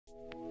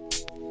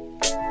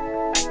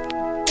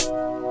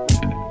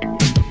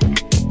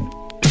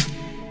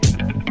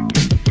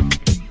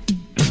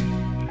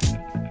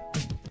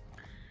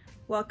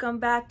Welcome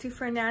back to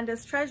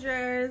Fernanda's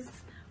Treasures.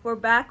 We're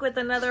back with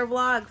another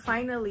vlog,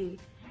 finally.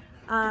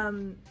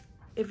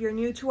 If you're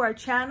new to our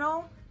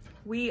channel,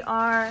 we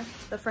are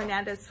the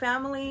Fernandez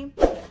family,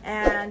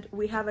 and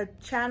we have a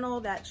channel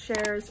that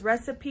shares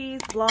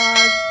recipes,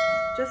 vlogs,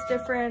 just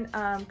different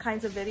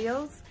kinds of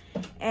videos.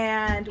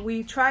 And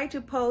we try to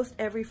post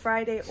every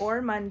Friday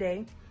or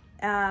Monday.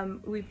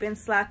 We've been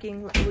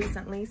slacking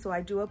recently, so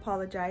I do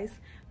apologize.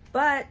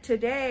 But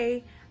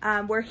today,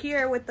 we're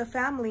here with the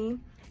family,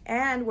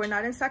 and we're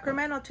not in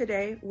Sacramento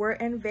today, we're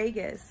in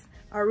Vegas.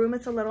 Our room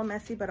is a little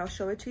messy, but I'll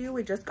show it to you.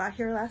 We just got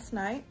here last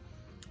night.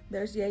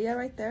 There's Yaya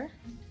right there,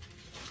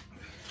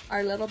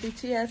 our little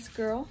BTS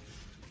girl.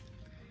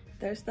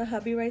 There's the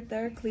hubby right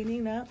there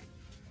cleaning up.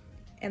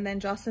 And then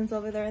Jocelyn's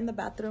over there in the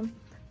bathroom.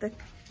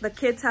 The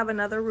kids have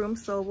another room,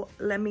 so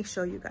let me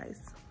show you guys.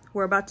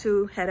 We're about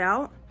to head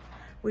out.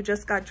 We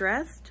just got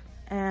dressed,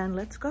 and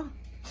let's go.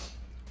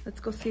 Let's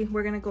go see.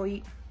 We're gonna go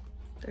eat.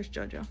 There's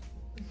Jojo.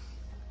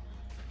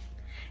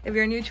 If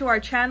you're new to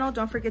our channel,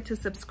 don't forget to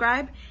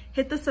subscribe.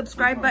 Hit the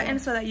subscribe button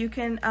so that you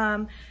can,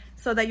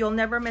 so that you'll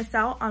never miss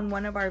out on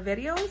one of our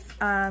videos.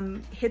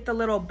 Hit the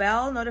little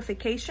bell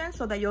notification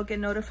so that you'll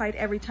get notified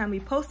every time we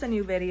post a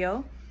new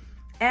video.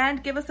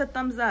 And give us a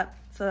thumbs up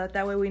so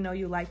that way we know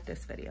you like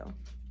this video.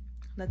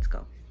 Let's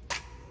go.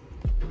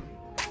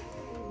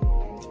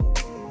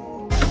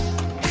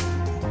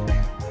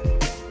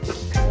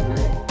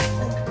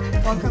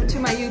 Welcome to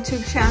my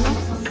YouTube channel.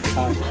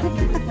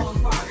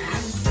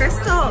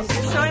 Crystal,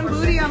 you're showing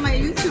booty on my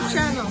YouTube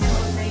channel.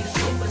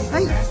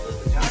 Hi.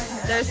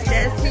 There's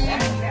Desi.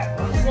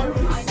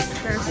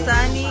 There's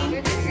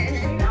Sunny.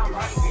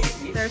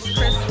 There's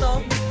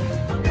Crystal.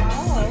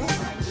 Oh.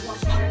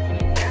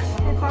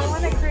 If I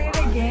want to create a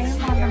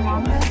game on the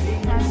manga,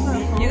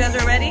 you guys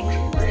are ready?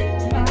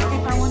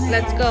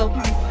 Let's go.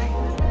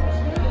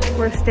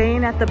 We're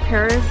staying at the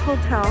Paris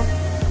Hotel.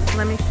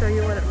 Let me show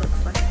you what it looks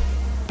like.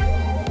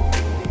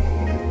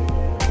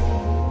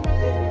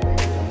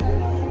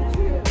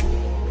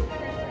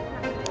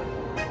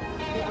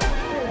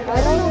 I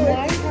don't know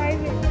why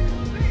private.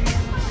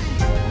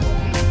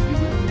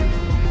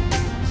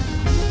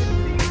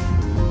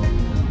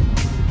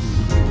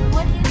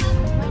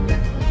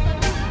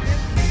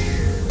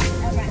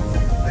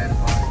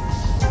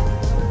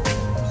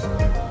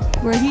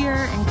 We're here,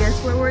 and guess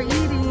where we're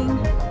eating?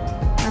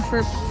 Our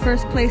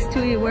first place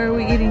to eat. Where are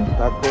we eating?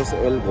 Tacos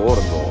El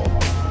Gordo.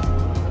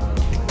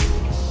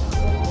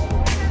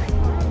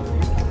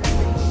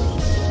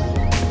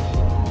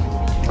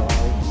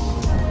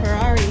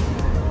 Ferrari.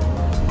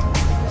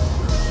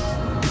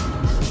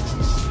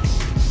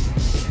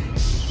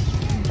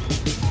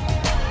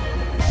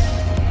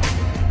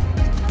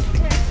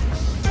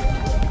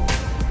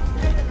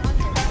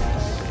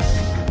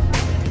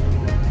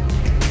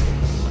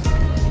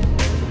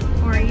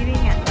 We're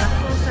eating at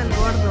Tacos El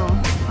Gordo,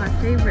 our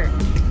favorite.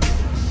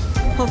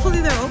 Hopefully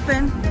they're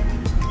open.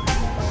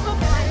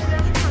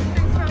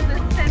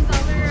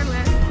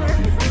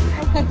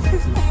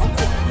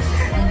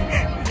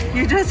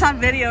 You're just on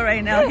video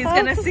right now. He's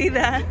gonna see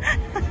that.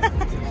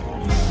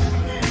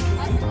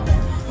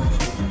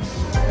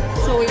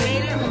 So we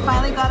made it. We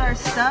finally got our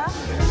stuff.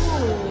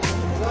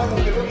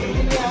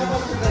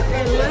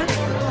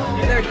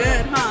 They're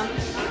good, huh?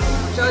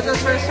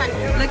 Jojo's first time.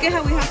 Look at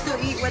how we have to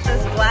eat with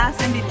this glass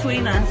in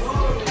between us.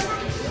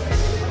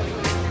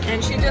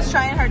 And she's just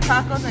trying her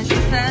tacos, and she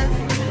says,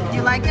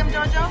 "You like them,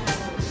 Jojo?"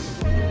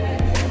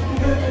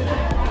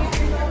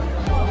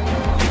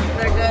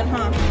 They're good,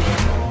 huh?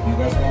 You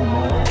guys want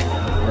more?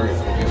 Or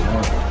get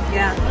more?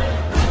 Yeah.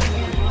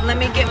 Let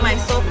me get my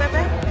sope.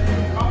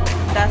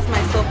 That's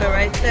my sope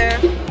right there.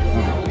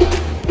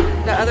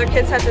 The other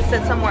kids have to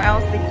sit somewhere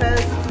else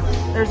because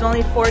there's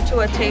only 4 to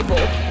a table.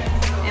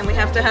 And we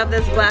have to have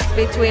this glass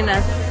between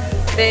us.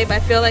 Babe, I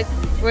feel like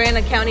we're in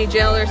a county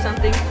jail or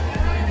something.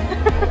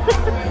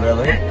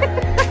 Really?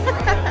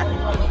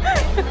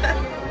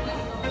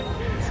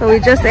 So we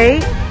just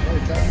ate.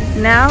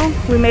 Now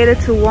we made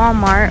it to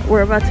Walmart.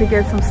 We're about to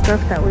get some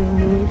stuff that we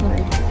need,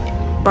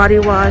 like body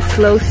wash,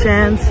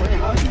 lotions,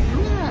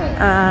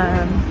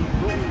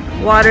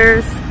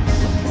 waters,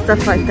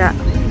 stuff like that.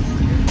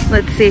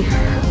 Let's see.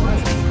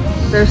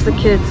 There's the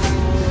kids,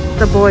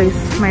 the boys,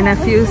 my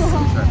nephews.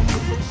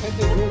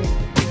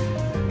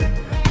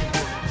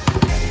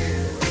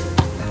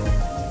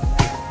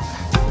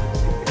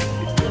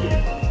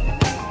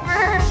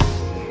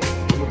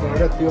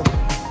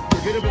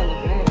 Forget about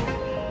LeBron.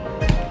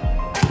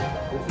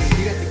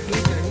 He got the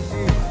keys and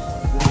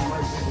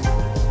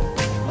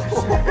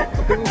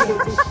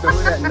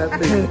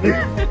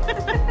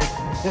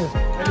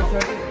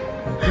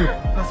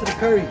Pass the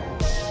curry.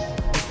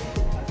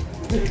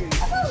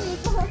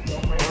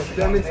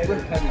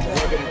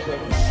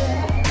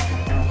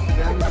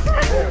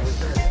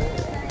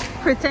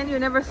 Pretend you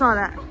never saw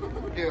that.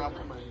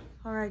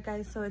 All right,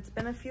 guys, so it's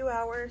been a few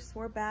hours.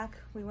 We're back.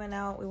 We went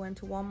out. We went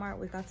to Walmart.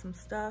 We got some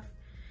stuff.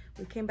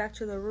 We came back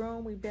to the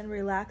room. We've been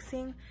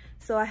relaxing.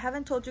 So I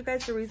haven't told you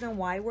guys the reason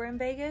why we're in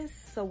Vegas.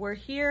 So we're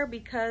here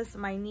because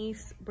my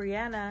niece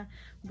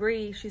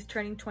Bree, she's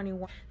turning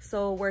 21.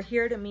 So we're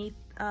here to meet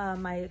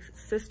my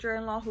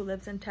sister-in-law who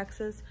lives in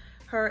Texas.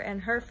 Her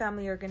and her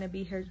family are going to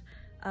be here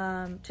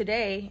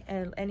today,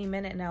 and any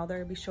minute now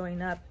they'll be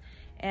showing up.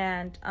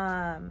 And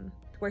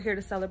we're here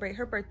to celebrate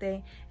her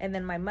birthday. And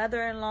then my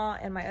mother-in-law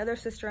and my other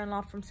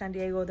sister-in-law from San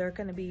Diego, they're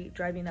going to be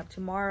driving up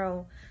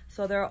tomorrow,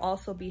 so they'll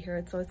also be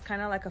here. So it's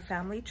kind of like a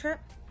family trip.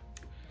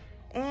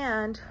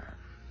 And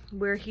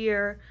we're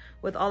here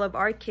with all of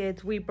our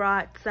kids. We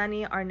brought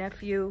Sunny, our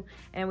nephew,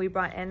 and we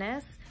brought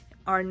Enes,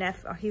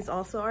 he's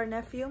also our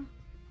nephew.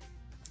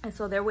 And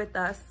so they're with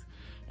us.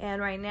 And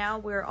right now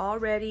we're all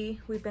ready.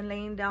 We've been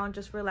laying down,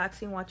 just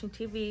relaxing, watching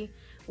TV,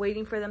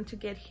 waiting for them to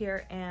get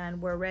here, and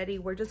we're ready.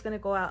 We're just gonna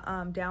go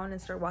out down and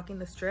start walking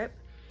the strip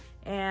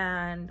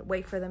and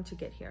wait for them to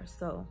get here.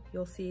 So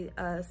you'll see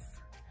us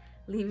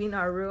leaving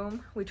our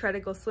room. We try to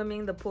go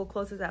swimming. The pool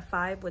closes at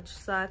 5, which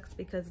sucks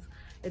because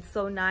it's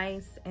so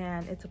nice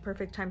and it's a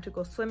perfect time to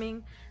go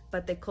swimming,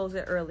 but they close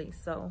it early.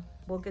 So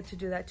we'll get to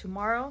do that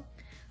tomorrow.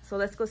 So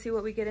let's go see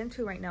what we get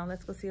into right now.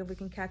 Let's go see if we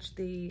can catch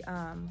the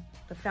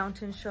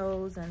fountain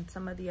shows and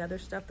some of the other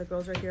stuff. The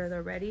girls are here,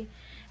 they're ready,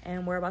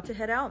 and we're about to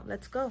head out.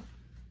 Let's go.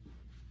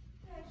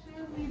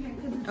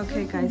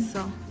 Okay guys,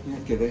 so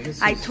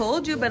I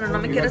told you, pero no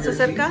me quieres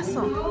hacer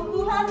caso.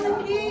 Who has the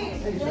key?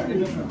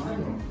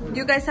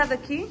 You guys have the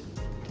key?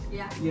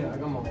 Yeah, I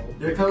got my.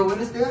 They're coming with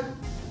us there?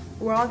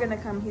 We're all gonna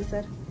come, he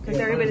said, because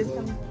everybody's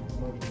coming.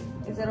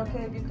 Is it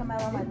okay if you come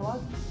out on my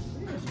vlog?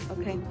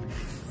 Okay.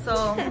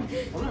 So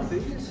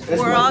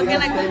we're all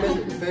gonna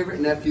go. Favorite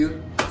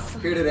nephew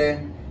here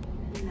today,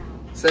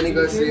 Sunny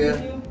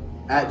Garcia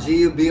at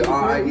GUBRIEL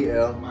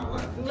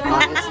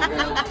on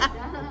Instagram.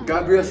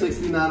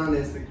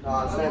 Gabriel69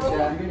 on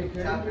Snapchat.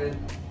 Tap in.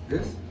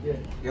 This?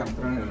 Yeah, I'm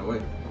throwing it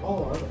away.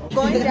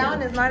 Going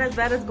down is not as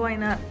bad as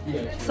going up.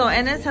 So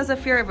Enes has a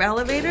fear of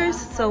elevators,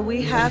 so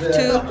we have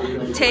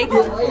to take.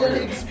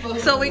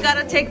 So we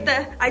gotta take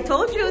the. I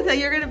told you that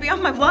you're gonna be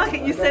on my vlog,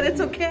 and you said it's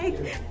okay.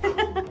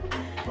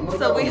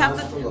 So we have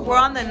to, we're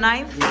on the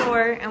 9th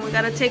floor and we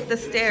gotta take the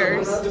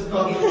stairs.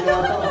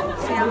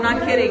 See, I'm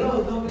not kidding.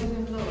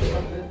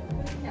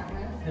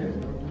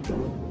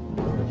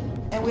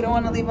 And we don't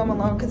want to leave him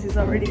alone because he's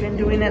already been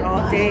doing it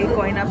all day,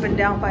 going up and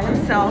down by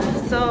himself.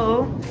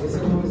 So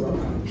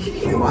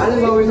mine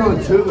is always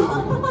on 2.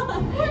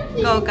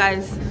 Go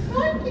guys.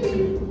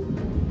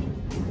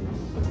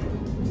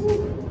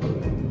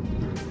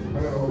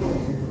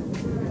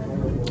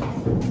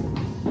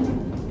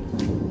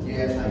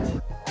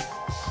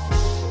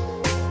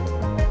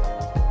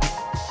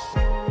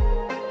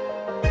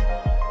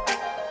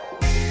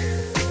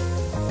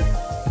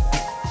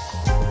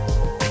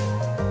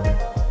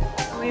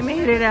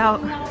 It out.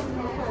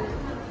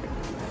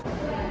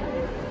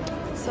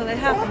 So they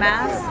have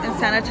masks and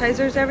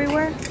sanitizers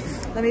everywhere.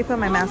 Let me put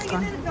my mask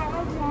on.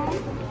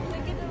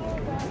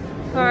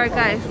 All right,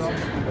 guys.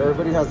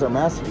 Everybody has their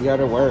mask. You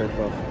gotta wear it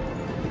though.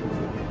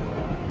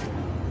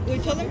 We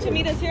told them to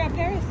meet us here at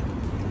Paris.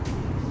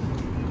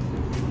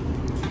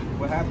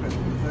 What happened?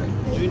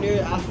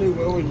 Junior asked me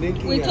where we're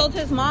linking. We told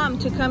his mom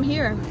to come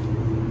here.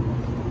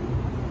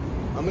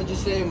 I'm gonna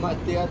just say my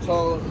tia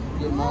told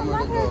your mom where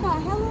to go.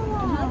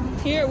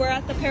 Here, we're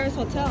at the Paris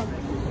Hotel.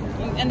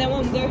 And then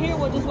when they're here,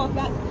 we'll just walk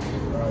back.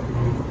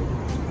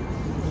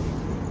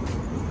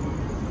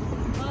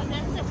 Oh,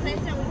 that's the place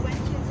that we went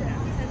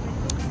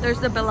to. There's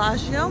the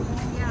Bellagio.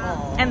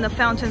 Yeah. And the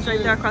fountains right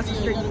there across the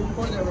street.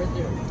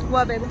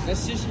 What, baby?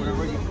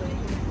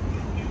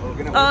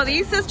 Oh,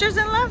 these sisters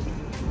in love?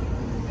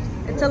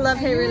 It's a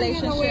love-hate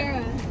relationship.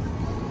 Wear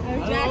a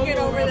jacket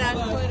over that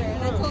sweater.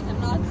 And I told him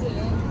not to.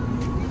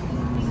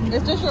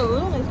 It's just your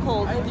room is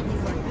cold.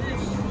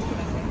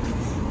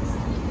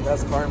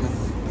 That's Carmen.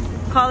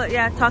 Call it,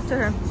 yeah, talk to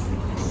her.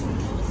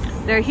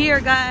 They're here,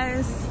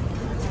 guys.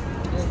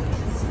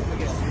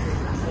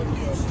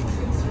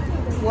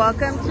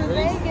 Welcome to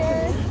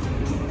Vegas.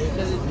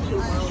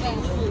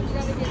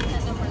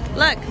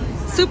 Look,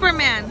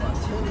 Superman.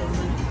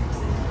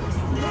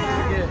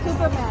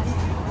 Superman.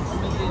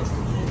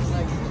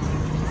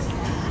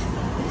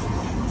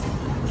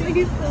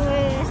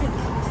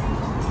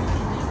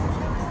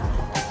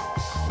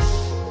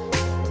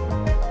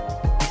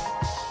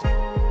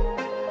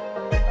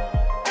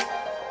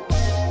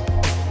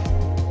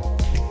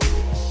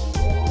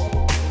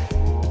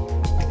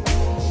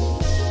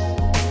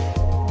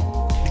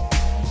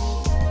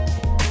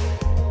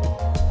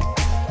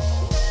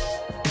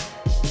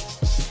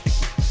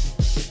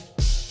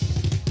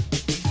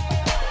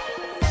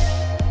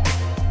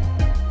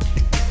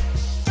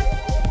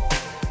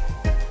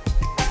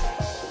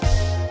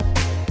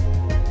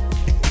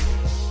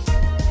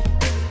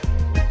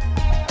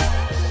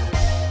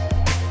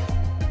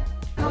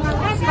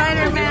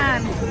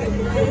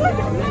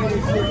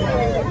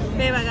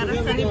 Babe, I got a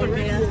Sunny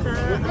porque ya está.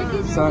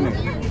 Sunny.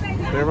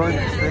 They're running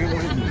extremely.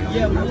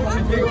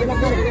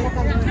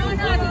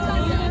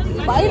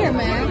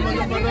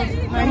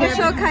 Spider-Man. We'll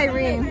show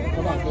Kyrie.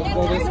 Come on, let's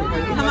go this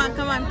way. Come on,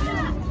 come on.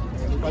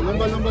 Balloon,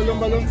 balloon, balloon,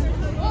 balloon.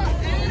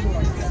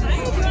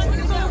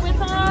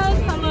 With us.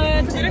 Hello.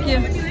 Thank you.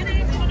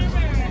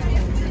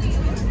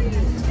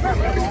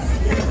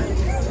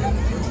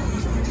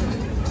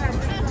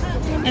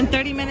 En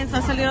 30 minutes va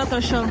a salir otro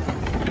show.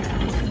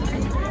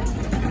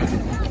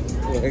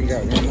 We'll hang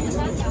out, man.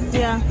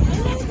 Yeah.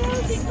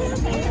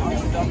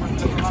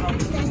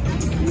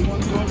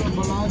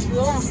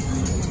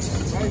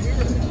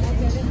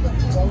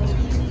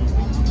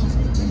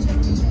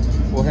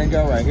 We'll hang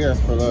out right here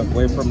for the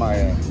wait for my.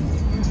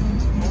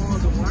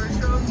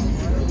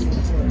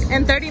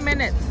 In 30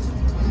 minutes.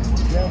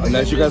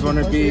 Unless you guys want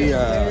to be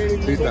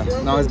pizza.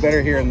 No, it's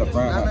better here in the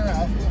front.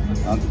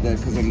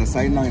 Because in the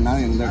side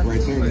 99, look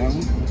right there, you know?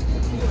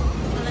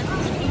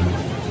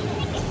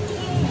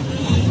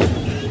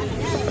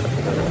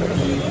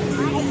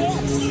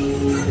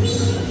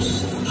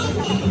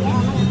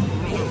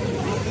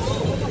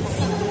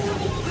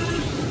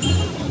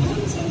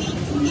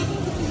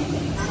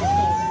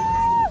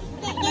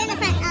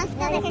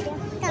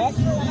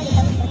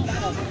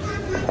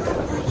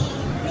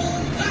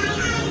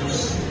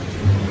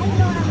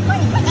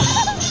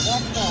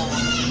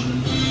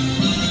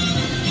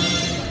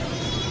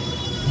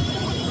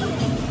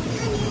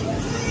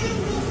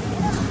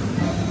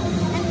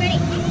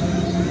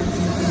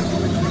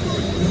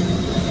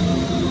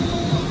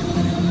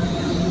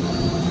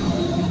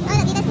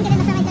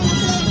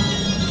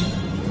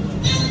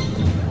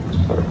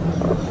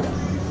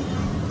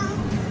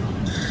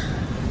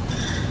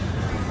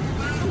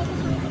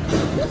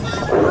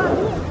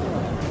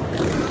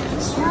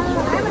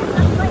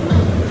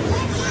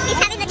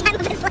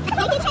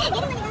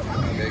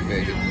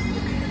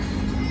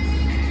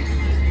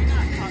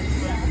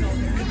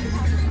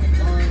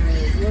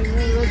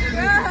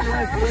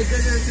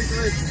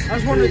 I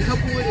just wanted a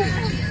couple with it.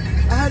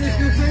 I had it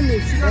still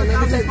finished. She got let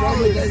me take one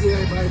with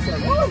Desiree by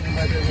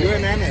herself. You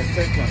and Anna,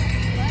 take one.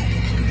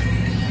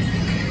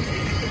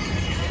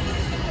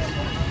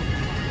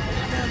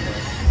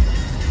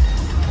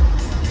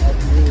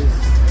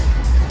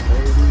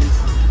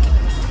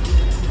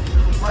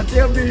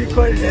 They'll be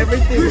recording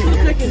everything.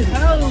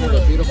 What a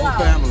beautiful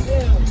family.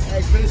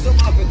 Hey, finish up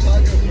my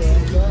photographer.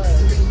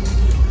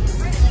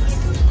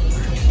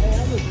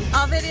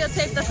 I'll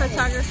videotape the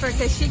photographer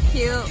because she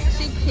cute.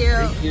 She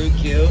cute.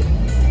 Cute.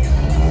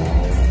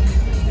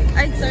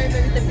 Ay, sorry,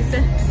 baby, te pisé.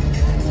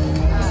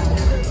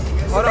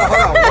 Hold on.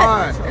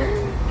 One.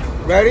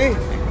 Ready?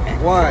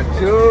 1,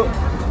 2,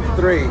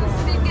 3.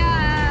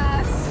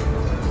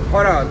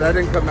 Hold on, that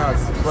didn't come out.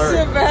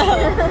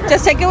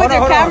 Just take it with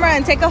your camera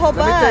and take a whole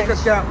Let bunch. me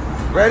take a count.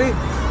 Ready?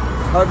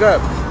 Hug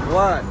up.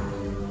 1.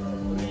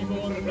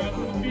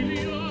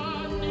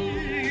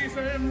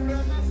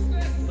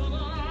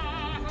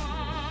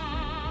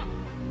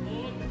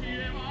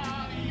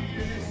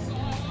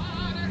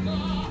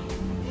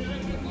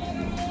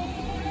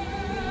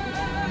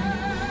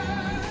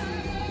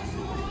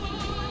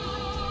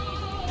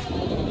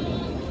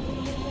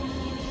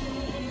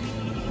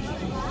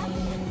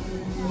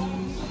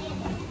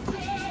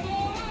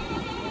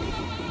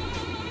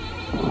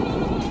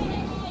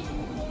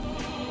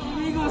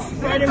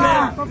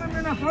 Spider-Man. Tómame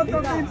una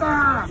foto,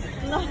 tita.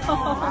 No.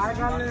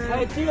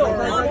 Hey, tío.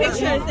 No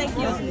pictures, thank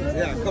you.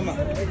 Yeah, come on.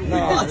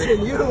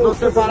 Nos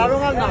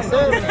separaron al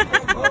nacer.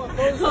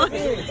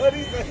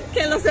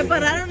 Que los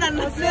separaron al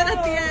nacer a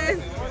ti.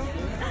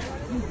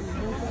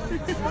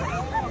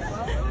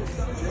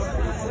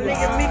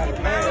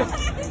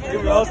 You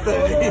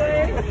roasted me.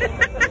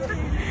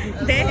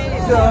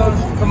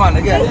 Damn. Come on,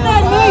 again.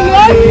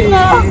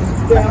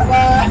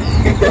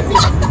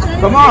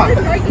 Come on.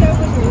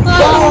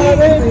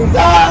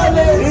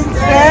 Darling,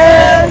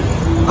 stand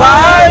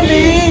by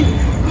me.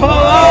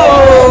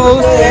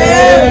 Oh,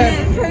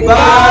 stand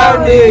by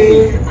me.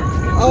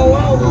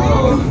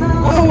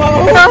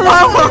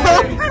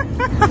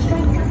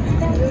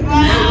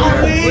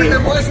 Where'd the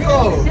voice go?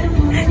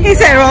 He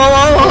said,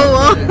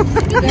 whoa.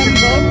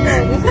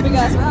 This big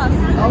ass house.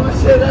 Oh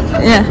shit, that's how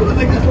Yeah. cool.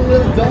 They got the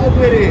little dog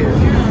with it.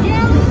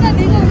 Yeah, look at that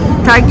big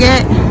one.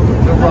 Target.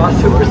 The Raw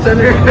Super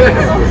Center.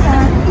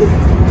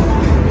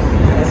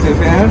 That's too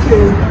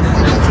fancy.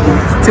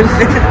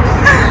 Stupid.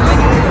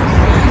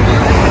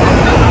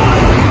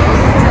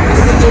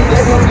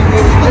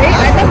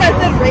 I thought that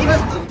said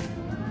Raven.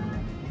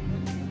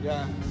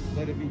 Yeah,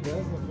 but if he does,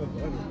 I'll feel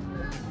better.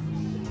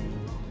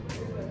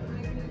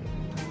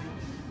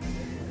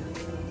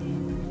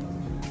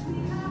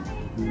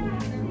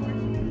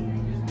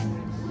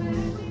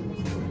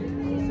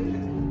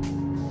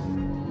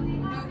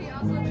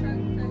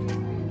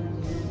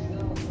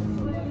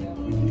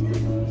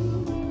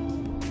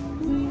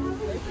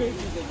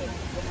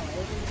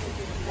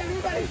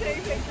 Everybody take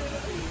pictures.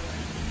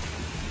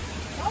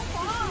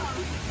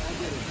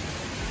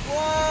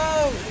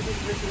 Whoa.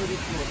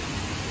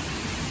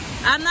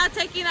 I'm not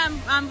taking,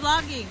 I'm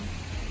vlogging.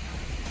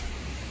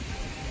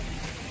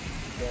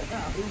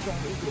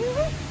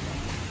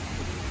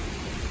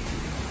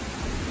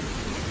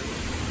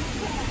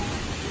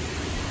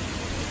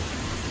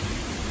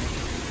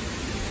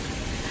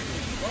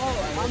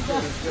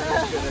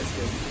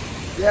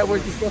 Yeah,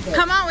 where's the stuff at?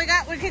 Come on, we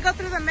could go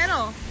through the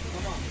middle.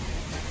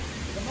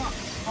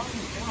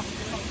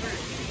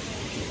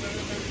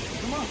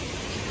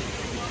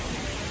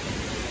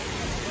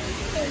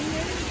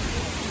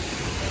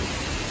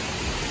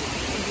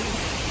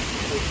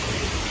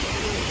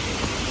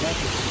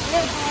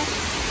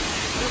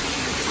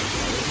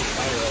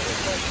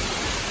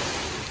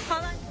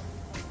 Hold on.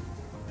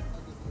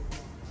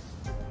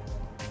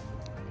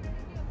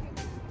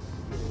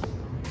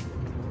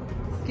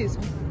 Excuse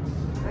me.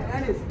 Hey,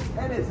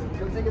 Ennis,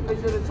 come take a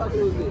picture of the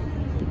chocolate with me.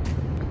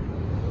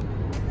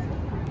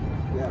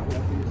 Yeah, we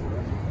have to use the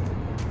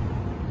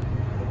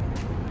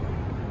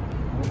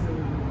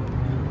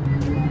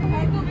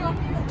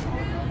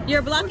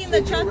You're blocking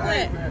the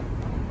chocolate.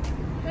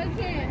 I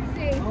can't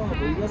see. Oh, but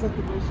you guys have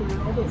to make sure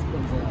all those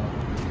comes out.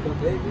 The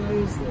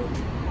bagels,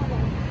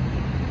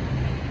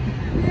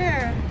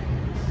 Here.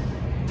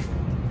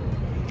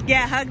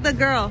 Yeah, hug the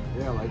girl.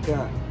 yeah, like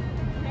that.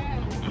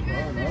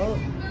 Oh, no.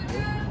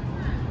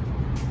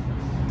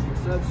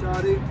 What's up,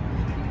 shawty?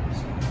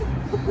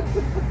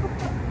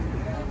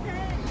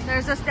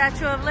 There's a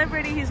Statue of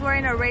Liberty. He's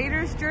wearing a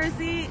Raiders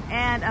jersey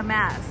and a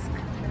mask.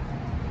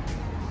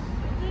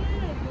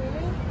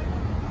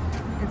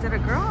 Is it a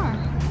girl or?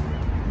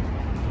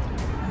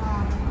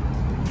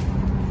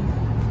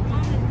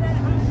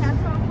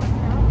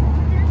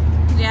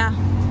 Yeah.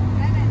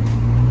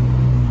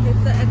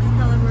 It's the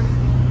Excalibur.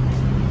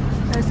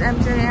 There's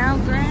MJL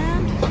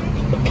Grand.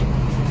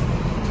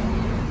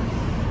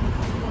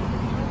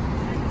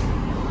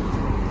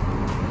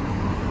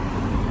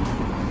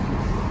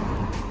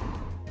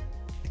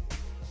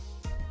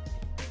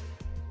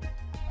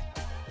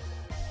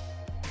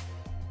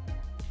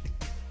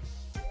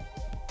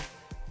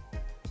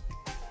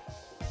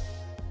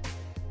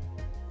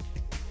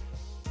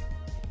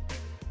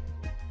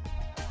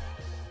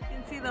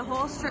 See the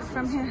whole strip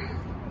from here.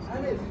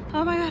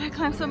 Oh my god, I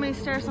climbed so many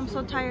stairs. I'm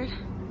so tired.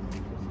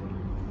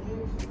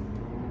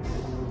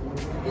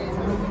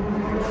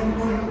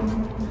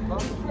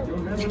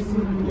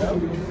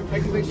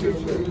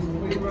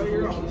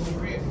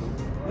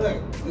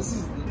 Look, this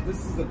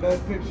is the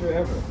best picture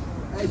ever.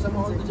 Hey,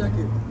 someone hold the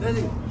jacket.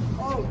 Daddy.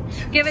 Oh.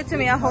 Give it to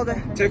me, I'll hold it.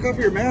 Take off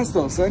your mask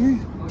though, Sonny.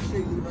 Oh shit,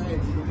 you right.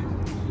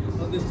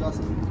 Hold this,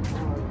 Justin.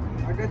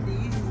 I got the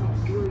Yeezys on.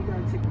 You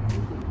gotta take a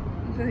photo.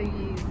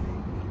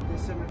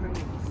 There's 700.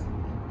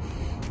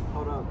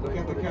 Hold up. Look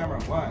at the camera.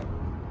 1,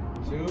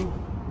 2.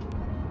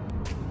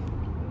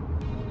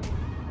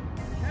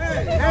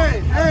 Hey!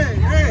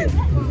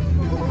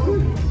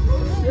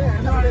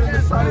 Yeah, not even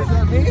the size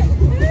of me.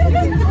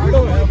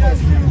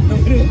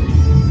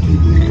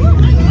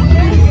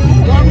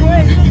 Long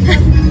way.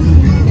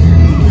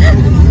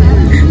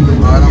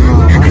 I don't know.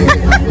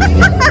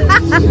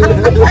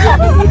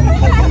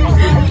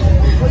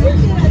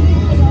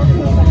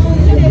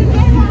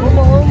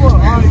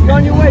 Go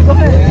on your way, go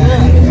ahead.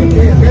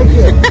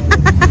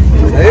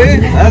 Hey,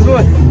 that's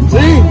what.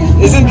 See?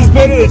 Isn't this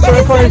better than trying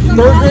to find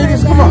 3rd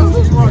graders? Come on.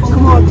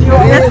 Come on, Theo.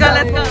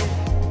 Let's go.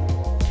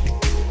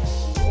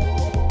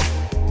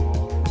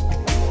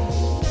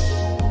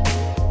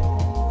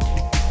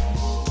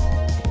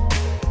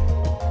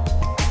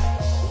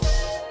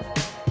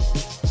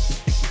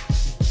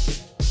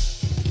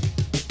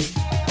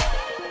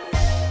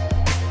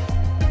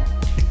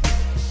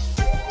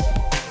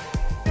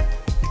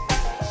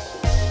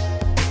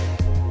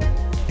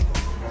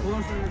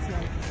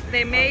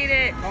 They made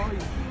it.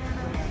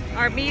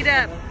 Our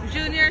meetup.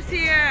 Junior's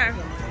here.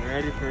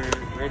 Ready for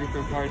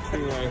part 2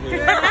 right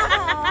here.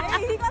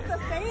 He got the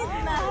face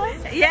now.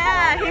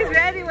 Yeah, he's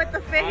ready with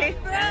the face.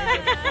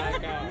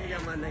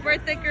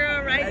 Birthday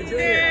girl right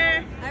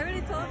there. I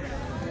already told him.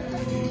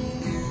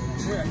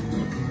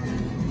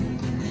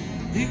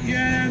 Y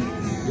quien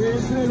que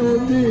se lo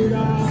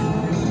olvida,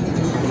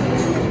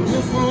 yo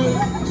soy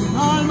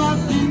alma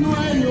sin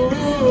dueño,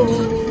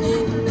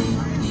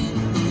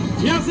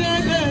 y hace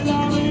de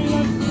la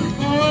vida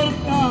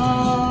corta.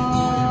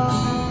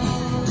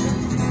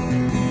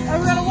 I'm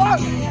gonna walk.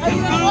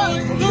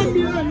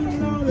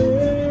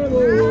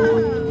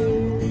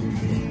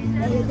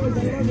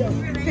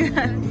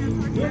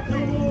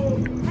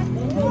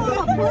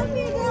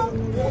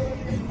 Oh,